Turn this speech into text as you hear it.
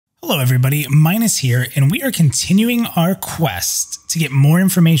Hello everybody, Minus here, and we are continuing our quest to get more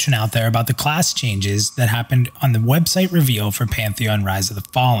information out there about the class changes that happened on the website reveal for Pantheon Rise of the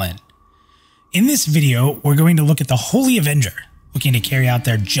Fallen. In this video, we're going to look at the Holy Avenger, looking to carry out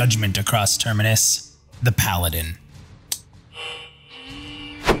their judgment across Terminus, the Paladin.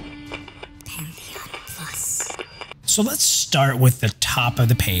 So let's start with the top of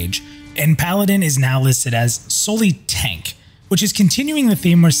the page, and Paladin is now listed as solely tank, which is continuing the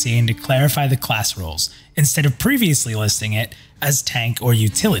theme we're seeing to clarify the class roles, instead of previously listing it as tank or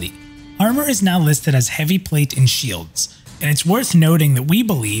utility. Armor is now listed as heavy plate and shields, and it's worth noting that we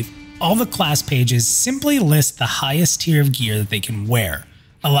believe all the class pages simply list the highest tier of gear that they can wear,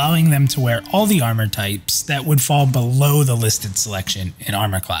 allowing them to wear all the armor types that would fall below the listed selection in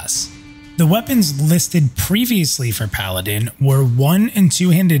armor class. The weapons listed previously for Paladin were 1- and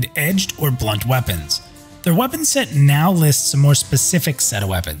 2-handed edged or blunt weapons. Their weapon set now lists a more specific set of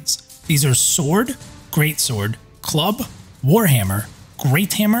weapons. These are sword, greatsword, club, warhammer,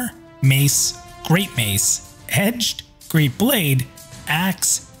 great hammer, mace, great mace, edged, great blade,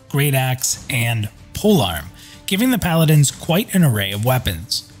 axe, great axe, and polearm, giving the paladins quite an array of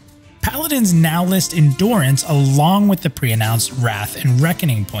weapons. Paladins now list endurance along with the pre-announced wrath and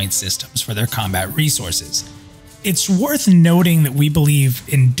reckoning point systems for their combat resources. It's worth noting that we believe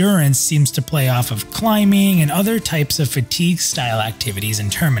endurance seems to play off of climbing and other types of fatigue-style activities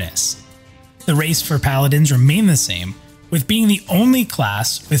in Terminus. The race for Paladins remain the same, with being the only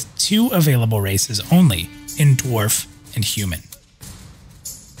class with 2 available races only, in Dwarf and Human.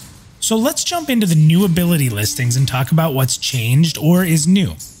 So let's jump into the new ability listings and talk about what's changed or is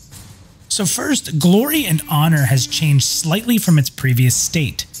new. So first, Glory and Honor has changed slightly from its previous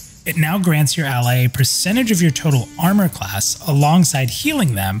state. It now grants your ally a percentage of your total armor class alongside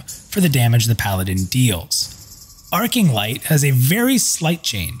healing them for the damage the Paladin deals. Arcing Light has a very slight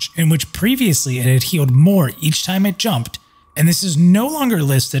change, in which previously it had healed more each time it jumped, and this is no longer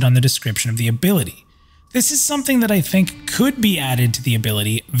listed on the description of the ability. This is something that I think could be added to the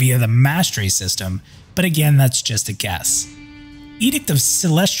ability via the mastery system, but again that's just a guess. Edict of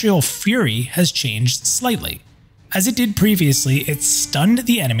Celestial Fury has changed slightly. As it did previously, it stunned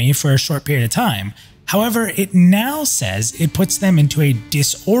the enemy for a short period of time. However, it now says it puts them into a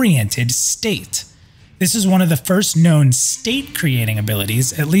disoriented state. This is one of the first known state-creating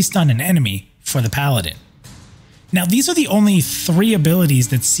abilities, at least on an enemy, for the Paladin. Now, these are the only 3 abilities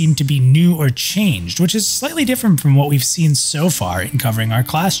that seem to be new or changed, which is slightly different from what we've seen so far in covering our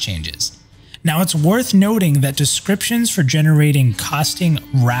class changes. Now, it's worth noting that descriptions for generating costing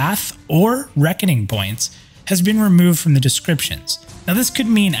Wrath or Reckoning points has been removed from the descriptions. Now this could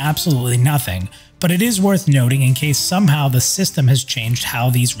mean absolutely nothing, but it is worth noting in case somehow the system has changed how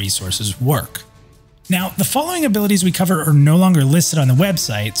these resources work. Now the following abilities we cover are no longer listed on the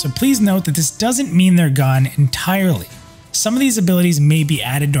website, so please note that this doesn't mean they're gone entirely. Some of these abilities may be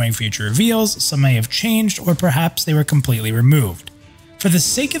added during future reveals, some may have changed, or perhaps they were completely removed. For the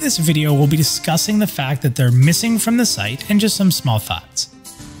sake of this video, we'll be discussing the fact that they're missing from the site and just some small thoughts.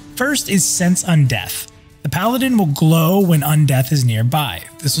 First is Sense Undeath. The Paladin will glow when undeath is nearby.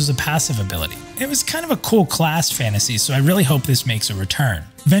 This was a passive ability. It was kind of a cool class fantasy, so I really hope this makes a return.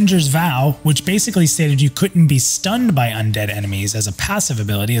 Venger's Vow, which basically stated you couldn't be stunned by undead enemies as a passive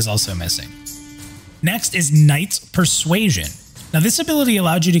ability, is also missing. Next is Knight's Persuasion. Now this ability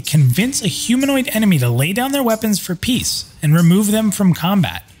allowed you to convince a humanoid enemy to lay down their weapons for peace and remove them from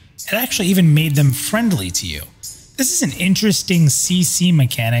combat. It actually even made them friendly to you. This is an interesting CC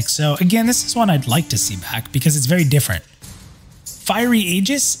mechanic, so again, this is one I'd like to see back because it's very different. Fiery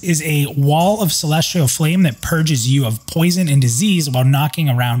Aegis is a wall of celestial flame that purges you of poison and disease while knocking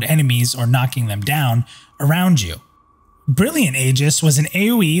around enemies or knocking them down around you. Brilliant Aegis was an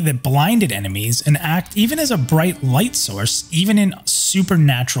AoE that blinded enemies and acted even as a bright light source even in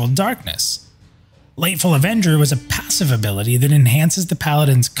supernatural darkness. Lightful Avenger was a passive ability that enhances the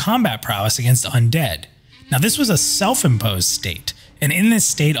Paladin's combat prowess against undead. Now this was a self-imposed state, and in this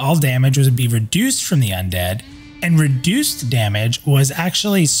state all damage would be reduced from the undead, and reduced damage was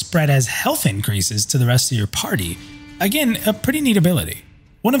actually spread as health increases to the rest of your party. Again, a pretty neat ability.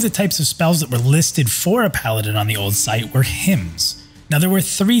 One of the types of spells that were listed for a Paladin on the old site were hymns. Now there were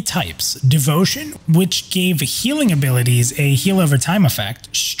 3 types: Devotion, which gave healing abilities a heal over time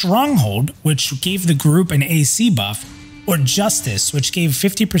effect, Stronghold, which gave the group an AC buff, or Justice, which gave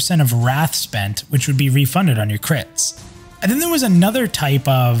 50% of wrath spent, which would be refunded on your crits. And then there was another type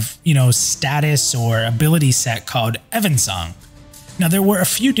of, status or ability set called Evensong. Now there were a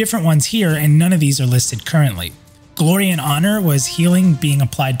few different ones here, and none of these are listed currently. Glory and Honor was healing being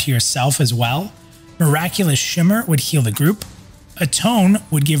applied to yourself as well. Miraculous Shimmer would heal the group. Atone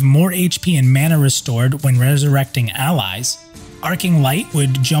would give more HP and mana restored when resurrecting allies. Arcing Light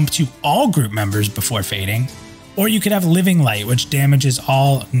would jump to all group members before fading. Or you could have Living Light, which damages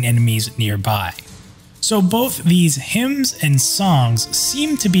all enemies nearby. So both these hymns and songs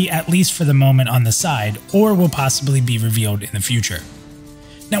seem to be, at least for the moment, on the side, or will possibly be revealed in the future.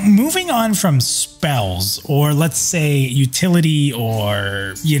 Now, moving on from spells, or let's say utility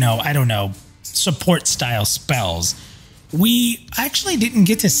or, I don't know, support style spells, we actually didn't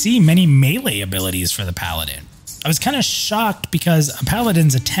get to see many melee abilities for the Paladin. I was kind of shocked because a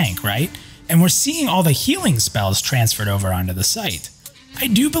Paladin's a tank, right? And we're seeing all the healing spells transferred over onto the site. I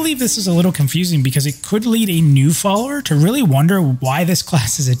do believe this is a little confusing because it could lead a new follower to really wonder why this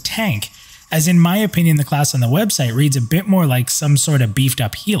class is a tank, as in my opinion the class on the website reads a bit more like some sort of beefed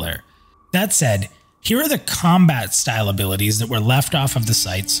up healer. That said, here are the combat style abilities that were left off of the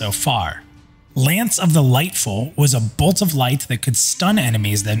site so far. Lance of the Lightful was a bolt of light that could stun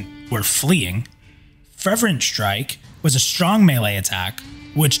enemies that were fleeing. Fervent Strike was a strong melee attack,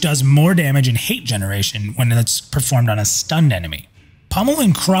 which does more damage and hate generation when it's performed on a stunned enemy. Pummel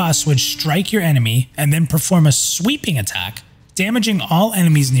and Cross would strike your enemy and then perform a sweeping attack, damaging all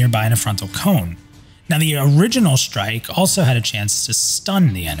enemies nearby in a frontal cone. Now the original strike also had a chance to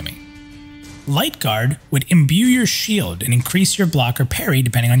stun the enemy. Light Guard would imbue your shield and increase your block or parry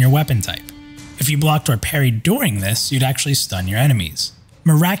depending on your weapon type. If you blocked or parried during this, you'd actually stun your enemies.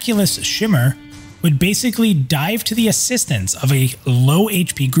 Miraculous Shimmer would basically dive to the assistance of a low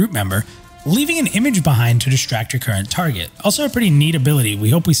HP group member, leaving an image behind to distract your current target. Also a pretty neat ability,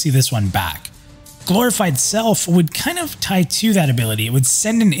 we hope we see this one back. Glorified Self would kind of tie to that ability. It would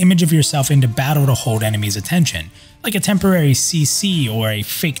send an image of yourself into battle to hold enemies' attention, like a temporary CC or a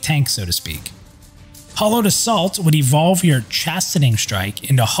fake tank, so to speak. Hollowed Assault would evolve your Chastening Strike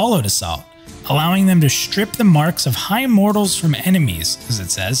into Hollowed Assault, allowing them to strip the marks of high mortals from enemies, as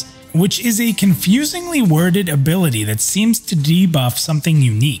it says, which is a confusingly worded ability that seems to debuff something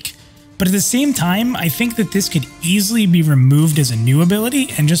unique. But at the same time, I think that this could easily be removed as a new ability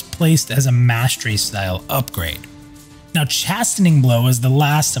and just placed as a mastery style upgrade. Now, Chastening Blow is the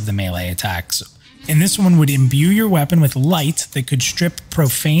last of the melee attacks, and this one would imbue your weapon with light that could strip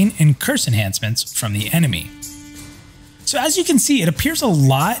profane and curse enhancements from the enemy. So as you can see, it appears a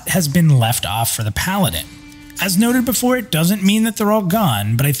lot has been left off for the Paladin. As noted before, it doesn't mean that they're all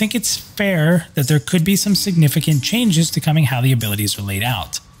gone, but I think it's fair that there could be some significant changes to coming how the abilities are laid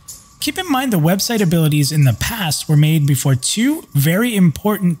out. Keep in mind the website abilities in the past were made before two very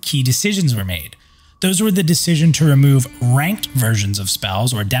important key decisions were made. Those were the decision to remove ranked versions of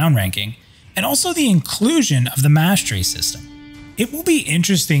spells or downranking, and also the inclusion of the mastery system. It will be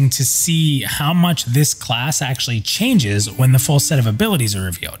interesting to see how much this class actually changes when the full set of abilities are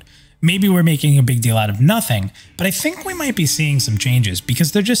revealed. Maybe we're making a big deal out of nothing, but I think we might be seeing some changes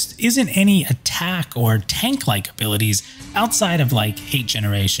because there just isn't any attack or tank-like abilities outside of like hate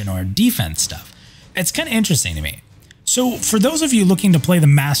generation or defense stuff. It's kind of interesting to me. So for those of you looking to play the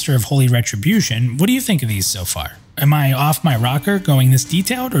Master of Holy Retribution, what do you think of these so far? Am I off my rocker going this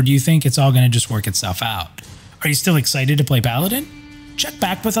detailed, or do you think it's all going to just work itself out? Are you still excited to play Paladin? Check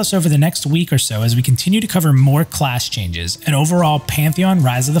back with us over the next week or so as we continue to cover more class changes and overall Pantheon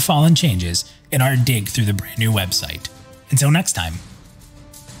Rise of the Fallen changes in our dig through the brand new website. Until next time.